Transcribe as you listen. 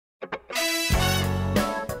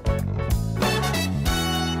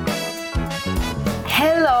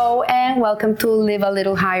Hello and welcome to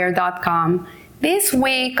livealittlehigher.com. This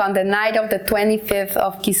week, on the night of the 25th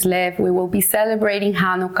of Kislev, we will be celebrating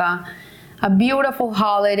Chanukah, a beautiful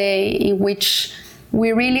holiday in which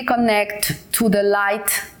we really connect to the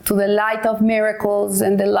light of miracles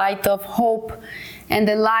and the light of hope, and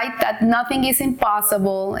the light that nothing is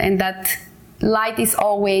impossible and that light is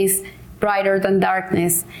always brighter than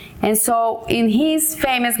darkness. And so in his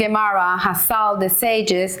famous Gemara, Hassal, the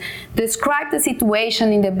sages, described the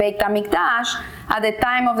situation in the Beit HaMikdash at the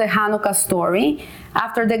time of the Hanukkah story.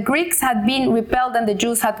 After the Greeks had been repelled and the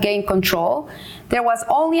Jews had gained control, there was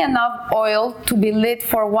only enough oil to be lit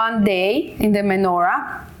for one day in the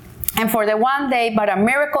menorah. And for the one day, but a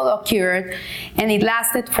miracle occurred, and it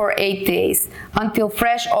lasted for 8 days until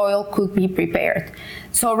fresh oil could be prepared.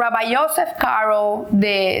 So Rabbi Yosef Karo,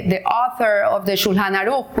 the author of the Shulchan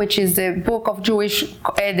Aruch, which is the book of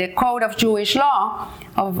the code of Jewish law,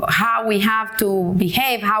 of how we have to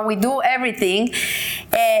behave, how we do everything,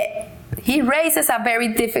 he raises a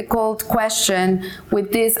very difficult question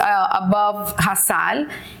with this above Hassal,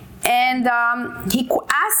 and he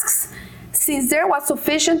asks, since there was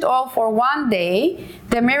sufficient oil for one day,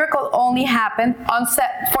 the miracle only happened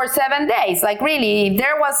for 7 days. Like really, if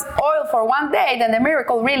there was oil for one day, then the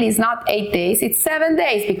miracle really is not 8 days, it's 7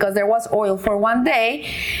 days, because there was oil for one day.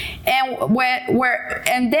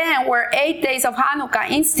 And then were 8 days of Hanukkah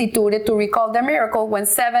instituted to recall the miracle, when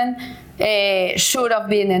 7 should have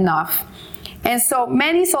been enough. And so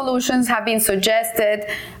many solutions have been suggested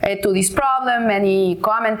to this problem. Many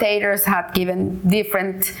commentators have given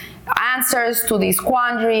different answers to this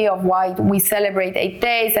quandary of why we celebrate 8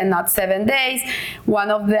 days and not 7 days.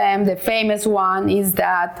 One of them, the famous one, is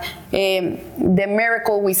that the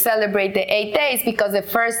miracle we celebrate the 8 days because the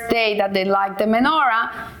first day that they light the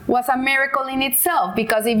menorah was a miracle in itself.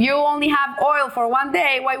 Because if you only have oil for one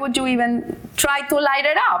day, why would you even try to light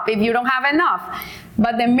it up if you don't have enough?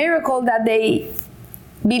 But the miracle that they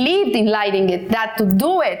believed in lighting it, that to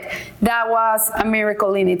do it, that was a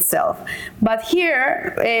miracle in itself. But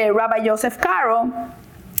here, Rabbi Yosef Karo,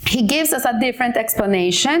 he gives us a different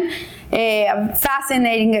explanation, a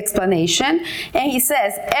fascinating explanation, and he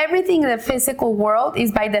says everything in the physical world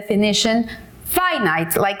is by definition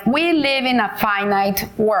finite. Like we live in a finite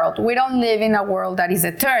world. We don't live in a world that is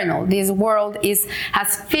eternal. This world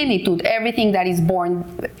has finitude. Everything that is born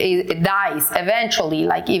dies eventually.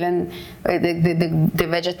 Like even the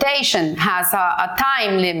vegetation has a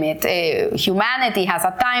time limit. Humanity has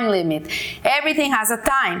a time limit. Everything has a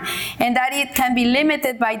time, and that it can be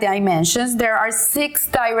limited by dimensions. There are 6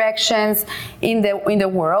 directions in the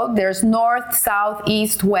world. There's north, south,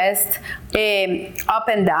 east, west, up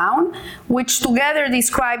and down, which together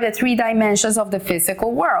describe the 3 dimensions of the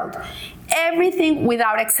physical world. Everything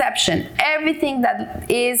without exception, everything that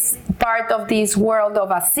is part of this world of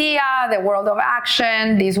Asiya, the world of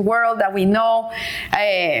action, this world that we know,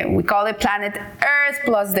 we call it planet Earth,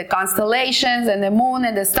 plus the constellations and the moon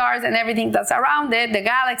and the stars and everything that's around it, the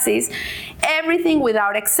galaxies, everything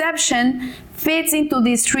without exception fits into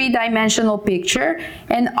this 3-dimensional picture,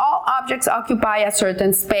 and all objects occupy a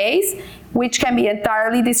certain space, which can be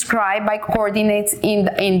entirely described by coordinates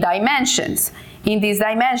in dimensions. In these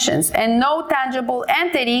dimensions, and no tangible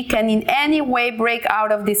entity can in any way break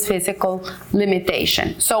out of this physical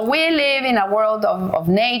limitation. So we live in a world of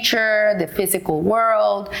nature, the physical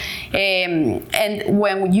world, and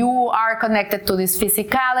when you are connected to this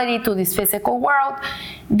physicality, to this physical world,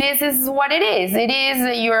 this is what it is. It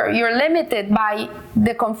is you're limited by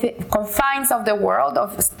the confines of the world,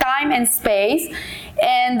 of time and space,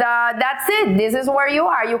 and that's it. This is where you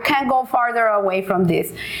are. You can't go farther away from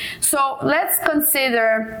this. So let's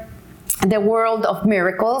consider the world of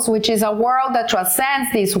miracles, which is a world that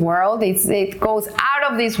transcends this world. It goes out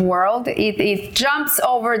of this world. It jumps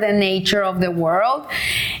over the nature of the world.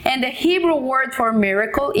 And the Hebrew word for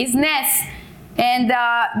miracle is nes. And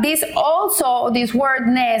this word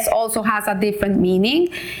nes also has a different meaning,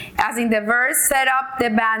 as in the verse, set up the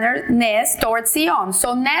banner nes towards Zion.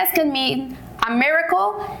 So nes can mean a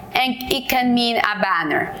miracle, and it can mean a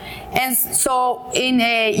banner. And so in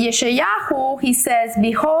Yeshayahu, he says,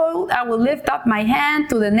 behold, I will lift up my hand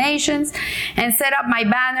to the nations and set up my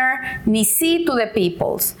banner, Nisi, to the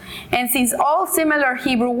peoples. And since all similar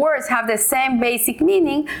Hebrew words have the same basic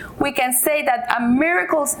meaning, we can say that a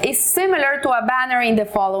miracle is similar to a banner in the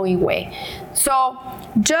following way. So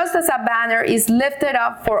just as a banner is lifted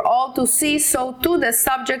up for all to see, so too the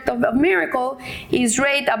subject of a miracle is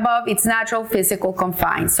raised above its natural physical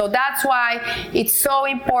confines. So that's why it's so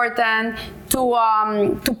important to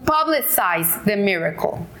publicize the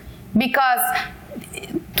miracle, because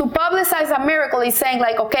to publicize a miracle is saying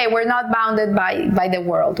like, okay, we're not bounded by the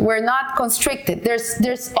world. We're not constricted.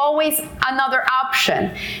 There's always another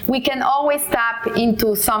option. We can always tap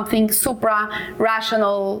into something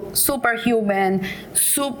supra-rational, superhuman,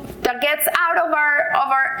 that gets out of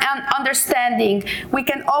our understanding. We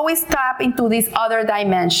can always tap into this other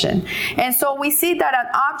dimension. And so we see that an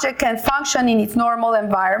object can function in its normal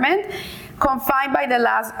environment, confined by the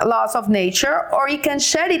laws of nature, or it can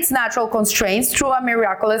shed its natural constraints through a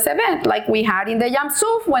miraculous event, like we had in the Yam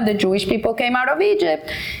Suf when the Jewish people came out of Egypt,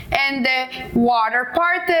 and the water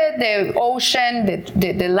parted, the ocean,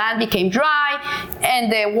 the land became dry,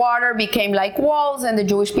 and the water became like walls, and the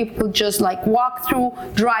Jewish people could just like walk through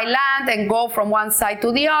dry land and go from one side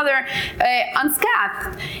to the other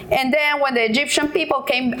unscathed. And then when the Egyptian people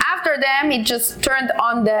came after them, it just turned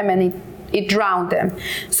on them and it drowned them.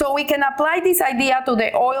 So we can apply this idea to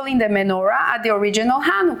the oil in the menorah at the original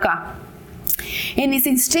Hanukkah. In its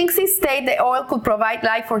instinctive state, the oil could provide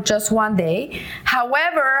light for just one day.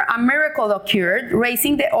 However, a miracle occurred,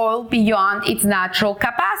 raising the oil beyond its natural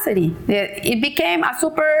capacity. It became a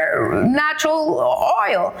supernatural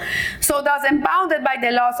oil. So thus, bounded by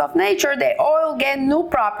the laws of nature, the oil gained new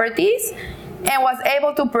properties and was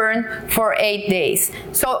able to burn for 8 days.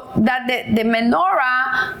 So that the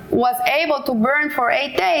menorah was able to burn for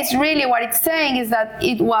 8 days, really what it's saying is that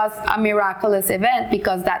it was a miraculous event,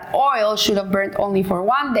 because that oil should have burned only for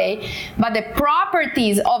 1 day, but the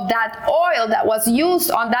properties of that oil that was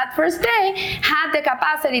used on that first day had the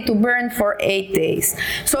capacity to burn for 8 days.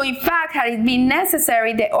 So in fact, had it been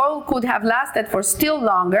necessary, the oil could have lasted for still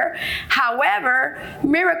longer. However,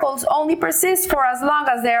 miracles only persist for as long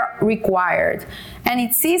as they're required, and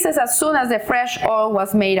it ceases as soon as the fresh oil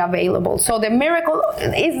was made available. So the miracle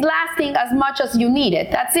is lasting as much as you need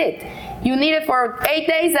it. That's it. You need it for 8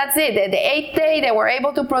 days, that's it. The 8th day, they were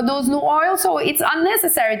able to produce new oil, so it's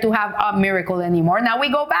unnecessary to have a miracle anymore. Now we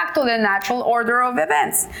go back to the natural order of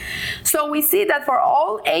events. So we see that for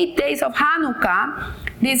all 8 days of Hanukkah,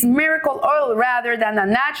 this miracle oil, rather than a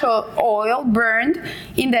natural oil, burned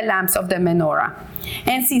in the lamps of the menorah.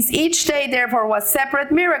 And since each day, therefore, was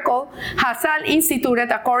separate miracle, Hazal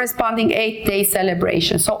instituted a corresponding 8-day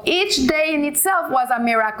celebration. So each day in itself was a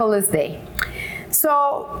miraculous day.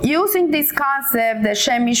 So using this concept, the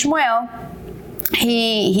Shem Mishmuel,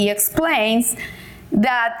 he explains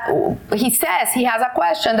that he says he has a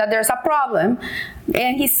question, that there's a problem,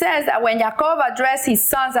 and he says that when Yaakov addressed his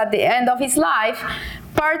sons at the end of his life,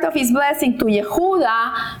 part of his blessing to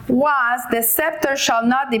Yehuda was the scepter shall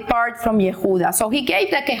not depart from Yehuda. So he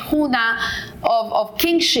gave the kehuna of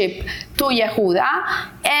kingship to Yehuda,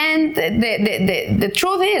 and the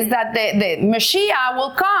truth is that the Mashiach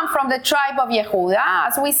will come from the tribe of Yehuda.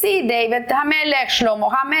 As we see, David HaMelech, Shlomo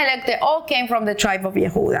HaMelech, they all came from the tribe of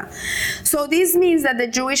Yehuda. So this means that the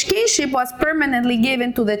Jewish kingship was permanently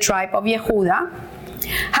given to the tribe of Yehuda.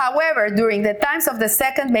 However, during the times of the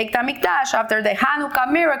second Beit HaMikdash, after the Hanukkah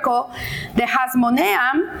miracle, the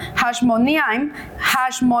Hashmonaim,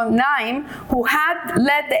 who had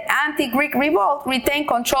led the anti-Greek revolt, retained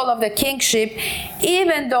control of the kingship,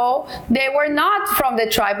 even though they were not from the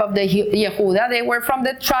tribe of the Yehuda, they were from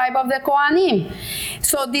the tribe of the Kohanim.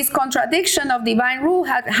 So this contradiction of divine rule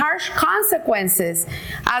had harsh consequences,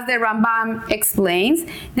 as the Rambam explains.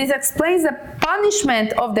 This explains the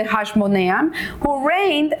punishment of the Hashmonaim, who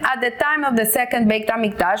reigned at the time of the second Beit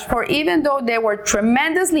HaMikdash, for even though they were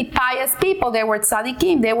tremendously pious people, they were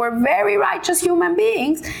tzaddikim, they were very righteous human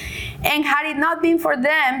beings, and had it not been for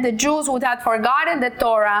them, the Jews would have forgotten the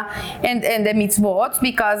Torah and the mitzvot,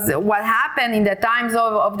 because what happened in the times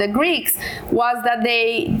of the Greeks was that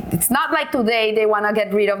it's not like today they want to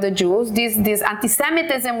get rid of the Jews. This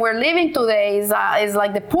anti-Semitism we're living today is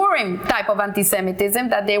like the Purim type of anti-Semitism,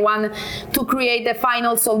 that they want to create the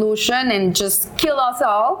final solution and just kill us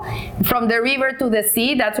all from the river to the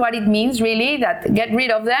sea. That's what it means, really, that get rid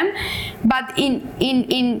of them. But in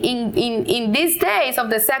these days of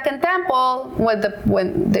the Second Temple, when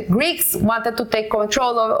the Greeks wanted to take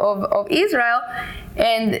control of Israel,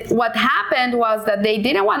 and what happened was that they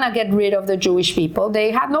didn't want to get rid of the Jewish people.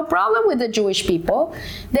 They had no problem with the Jewish people.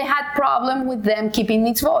 They had problem with them keeping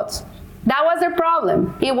mitzvot. That was their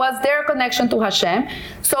problem. It was their connection to Hashem.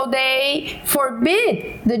 So they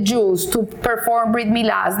forbid the Jews to perform Brit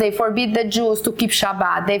Milahs. They forbid the Jews to keep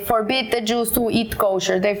Shabbat. They forbid the Jews to eat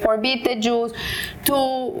kosher. They forbid the Jews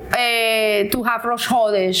to have Rosh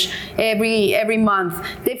Chodesh every month.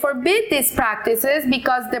 They forbid these practices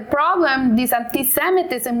because the problem, this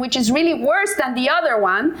anti-Semitism, which is really worse than the other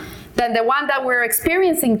one, than the one that we're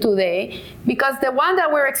experiencing today, because the one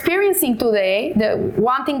that we're experiencing today, the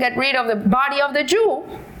wanting to get rid of the body of the Jew,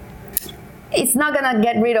 it's not going to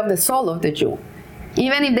get rid of the soul of the Jew.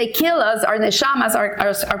 Even if they kill us, our neshamas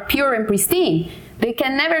are pure and pristine. They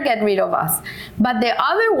can never get rid of us. But the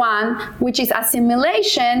other one, which is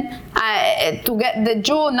assimilation, to get the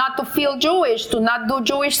Jew not to feel Jewish, to not do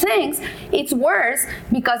Jewish things, it's worse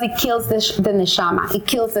because it kills the neshama, it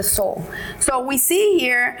kills the soul. So we see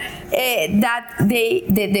here that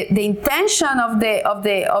the intention of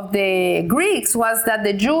the Greeks was that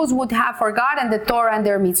the Jews would have forgotten the Torah and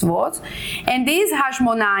their mitzvot. And these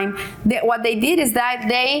Hashmonaim, what they did is that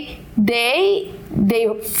they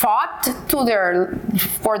fought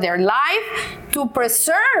for their life to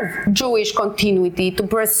preserve Jewish continuity, to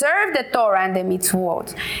preserve the Torah and the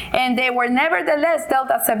mitzvot. And they were nevertheless dealt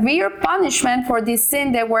a severe punishment for this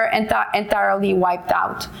sin. They were entirely wiped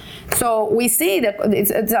out. So we see that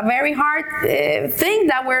it's a very hard thing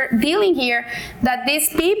that we're dealing here, that these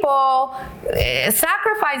people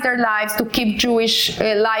sacrificed their lives to keep Jewish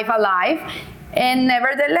life alive. And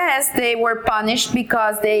nevertheless, they were punished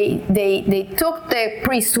because they took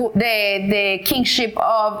the kingship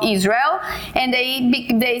of Israel, and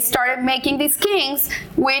they started making these kings,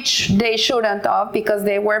 which they shouldn't have, because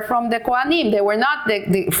they were from the Kohanim. They were not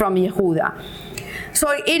from Yehuda. So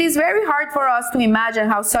it is very hard for us to imagine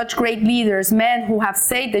how such great leaders, men who have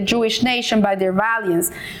saved the Jewish nation by their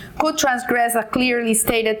valiance, could transgress a clearly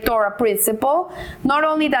stated Torah principle. Not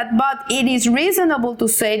only that, but it is reasonable to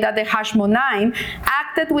say that the Hashmonaim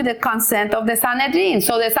acted with the consent of the Sanhedrin.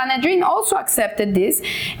 So the Sanhedrin also accepted this,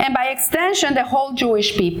 and by extension, the whole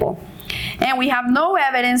Jewish people. And we have no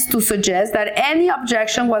evidence to suggest that any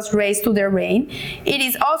objection was raised to their reign. It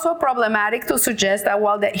is also problematic to suggest that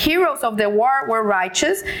while the heroes of the war were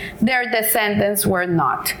righteous, their descendants were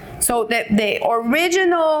not. So the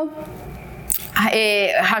original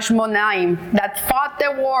Hashmonaim that fought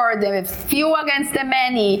the war, the few against the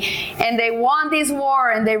many, and they won this war,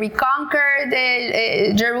 and they reconquered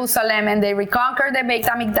Jerusalem, and they reconquered the Beit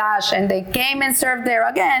HaMikdash, and they came and served there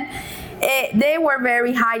again. They were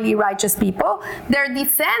very highly righteous people. Their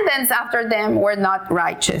descendants after them were not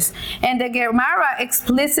righteous. And the Gemara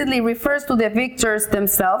explicitly refers to the victors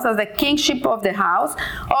themselves as the kingship of the house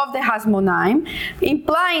of the Hashmonaim,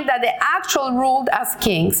 implying that they actually ruled as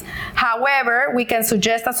kings. However, we can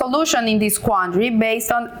suggest a solution in this quandary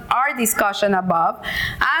based on our discussion above.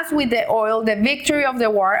 As with the oil, the victory of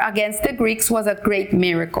the war against the Greeks was a great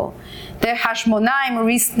miracle. The Hashmonaim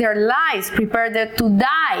risked their lives, prepared to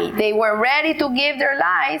die. They were ready to give their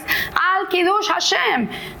lives al Kiddush Hashem,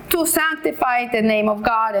 to sanctify the name of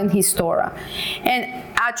God and His Torah. And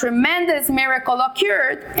a tremendous miracle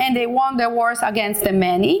occurred, and they won the wars against the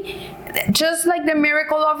many, just like the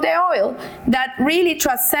miracle of the oil that really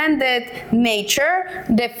transcended nature,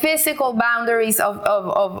 the physical boundaries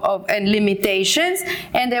and limitations,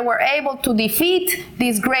 and they were able to defeat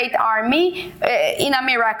this great army in a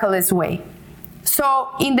miraculous way. So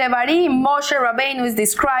in Devarim, Moshe Rabbeinu is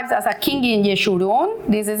described as a king in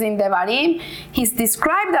Yeshurun. This is in Devarim. He's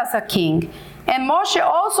described as a king. And Moshe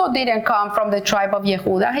also didn't come from the tribe of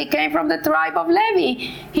Yehuda. He came from the tribe of Levi.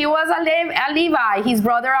 He was a Levi. His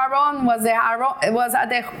brother Aaron was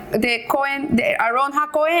the Kohen, the Aaron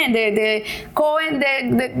HaKohen,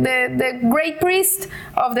 the great priest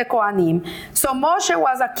of the Kohanim. So Moshe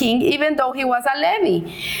was a king, even though he was a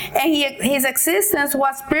Levi. And his existence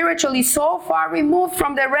was spiritually so far removed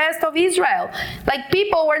from the rest of Israel. Like,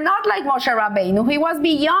 people were not like Moshe Rabbeinu. He was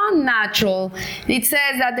beyond natural. It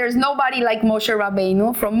says that there's nobody like Moshe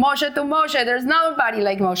Rabbeinu. From Moshe to Moshe, there's nobody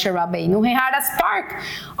like Moshe Rabbeinu. He had a spark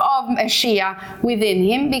of Mashiach within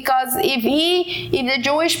him, because if the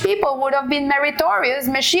Jewish people would have been meritorious,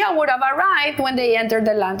 Mashiach would have arrived when they entered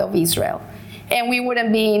the land of Israel. And we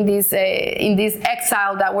wouldn't be in this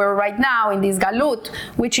exile that we're right now, in this galut,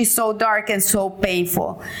 which is so dark and so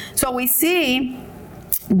painful. So we see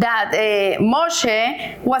that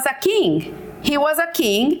Moshe was a king. He was a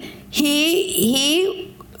king. He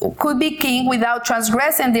could be king without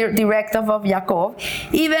transgressing the directive of Yaakov,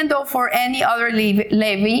 even though for any other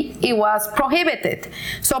Levi it was prohibited.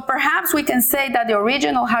 So perhaps we can say that the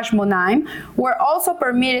original Hashmonaim were also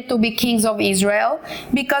permitted to be kings of Israel,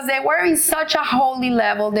 because they were in such a holy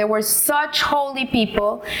level, they were such holy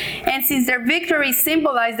people, and since their victory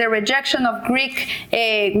symbolized the rejection of Greek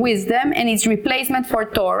wisdom and its replacement for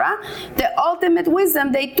Torah, the ultimate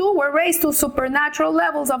wisdom, they too were raised to supernatural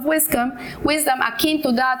levels of wisdom akin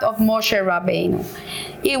to that of Moshe Rabbeinu.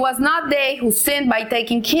 It was not they who sinned by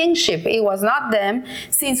taking kingship. It was not them,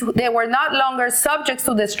 since they were not longer subjects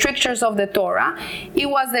to the strictures of the Torah. It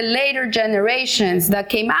was the later generations that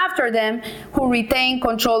came after them who retained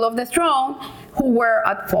control of the throne who were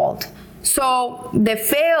at fault. So they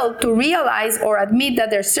failed to realize or admit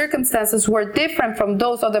that their circumstances were different from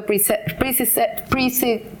those of the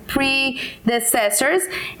predecessors,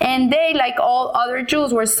 and they, like all other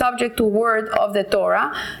Jews, were subject to word of the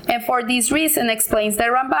Torah. And for this reason, explains the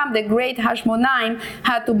Rambam, the great Hashmonaim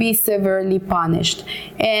had to be severely punished.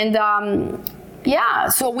 And yeah,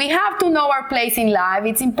 so we have to know our place in life.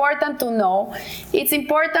 It's important to know. It's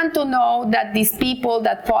important to know that these people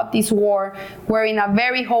that fought this war were in a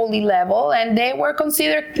very holy level, and they were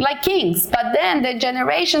considered like kings. But then the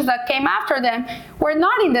generations that came after them were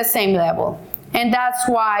not in the same level. And that's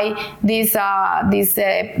why these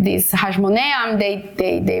Hashmonaim,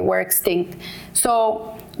 they were extinct.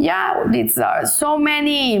 So yeah, it's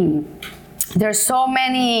there's so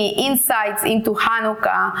many insights into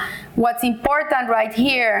Hanukkah. What's important right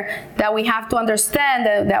here that we have to understand,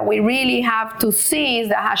 that we really have to see, is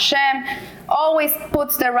that Hashem always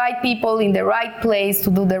puts the right people in the right place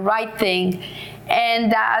to do the right thing.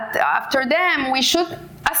 And that after them, we should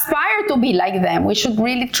aspire to be like them. We should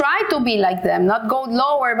really try to be like them, not go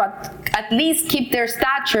lower, but at least keep their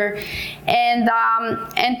stature, and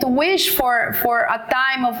to wish for a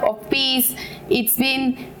time of peace. It's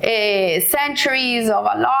been centuries of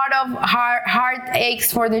a lot of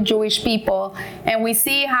heartaches for the Jewish people, and we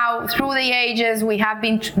see how through the ages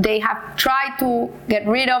they have tried to get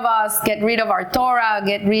rid of us, get rid of our Torah,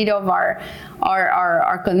 get rid of our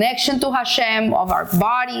connection to Hashem, of our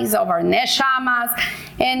bodies, of our neshamas.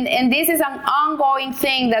 And this is an ongoing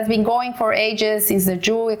thing that's been going for ages since the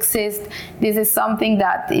Jew exists. This is something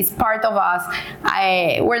that is part of us.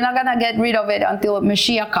 We're not going to get rid of it until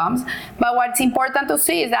Mashiach comes. But what's important to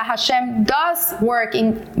see is that Hashem does work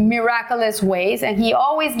in miraculous ways, and He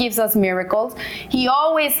always gives us miracles. He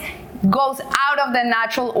always goes out of the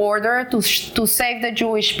natural order to save the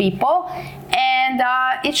Jewish people. And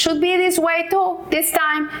it should be this way too. This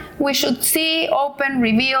time we should see open,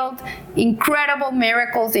 revealed, incredible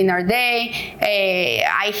miracles in our day.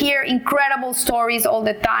 I hear incredible stories all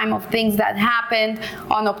the time of things that happened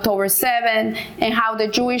on October 7th, and how the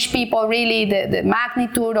Jewish people really, the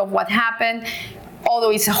magnitude of what happened,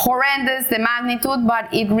 although it's horrendous, the magnitude,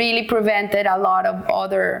 but it really prevented a lot of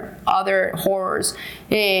other horrors.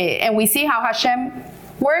 And we see how Hashem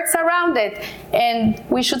works around it, and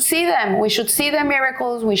we should see them. We should see the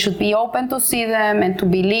miracles. We should be open to see them and to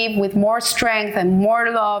believe with more strength and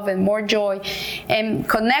more love and more joy, and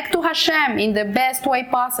connect to Hashem in the best way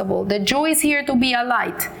possible. The Jew is here to be a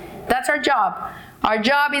light. That's our job. Our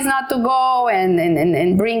job is not to go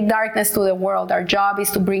and bring darkness to the world. Our job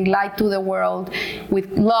is to bring light to the world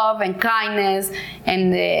with love and kindness,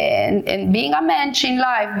 and being a mensch in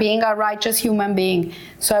life, being a righteous human being.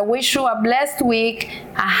 So I wish you a blessed week,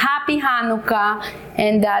 a happy Hanukkah,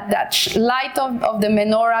 and that light of the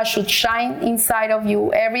menorah should shine inside of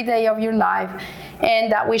you every day of your life,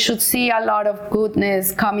 and that we should see a lot of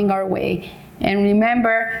goodness coming our way. And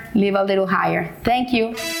remember, live a little higher. Thank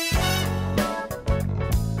you.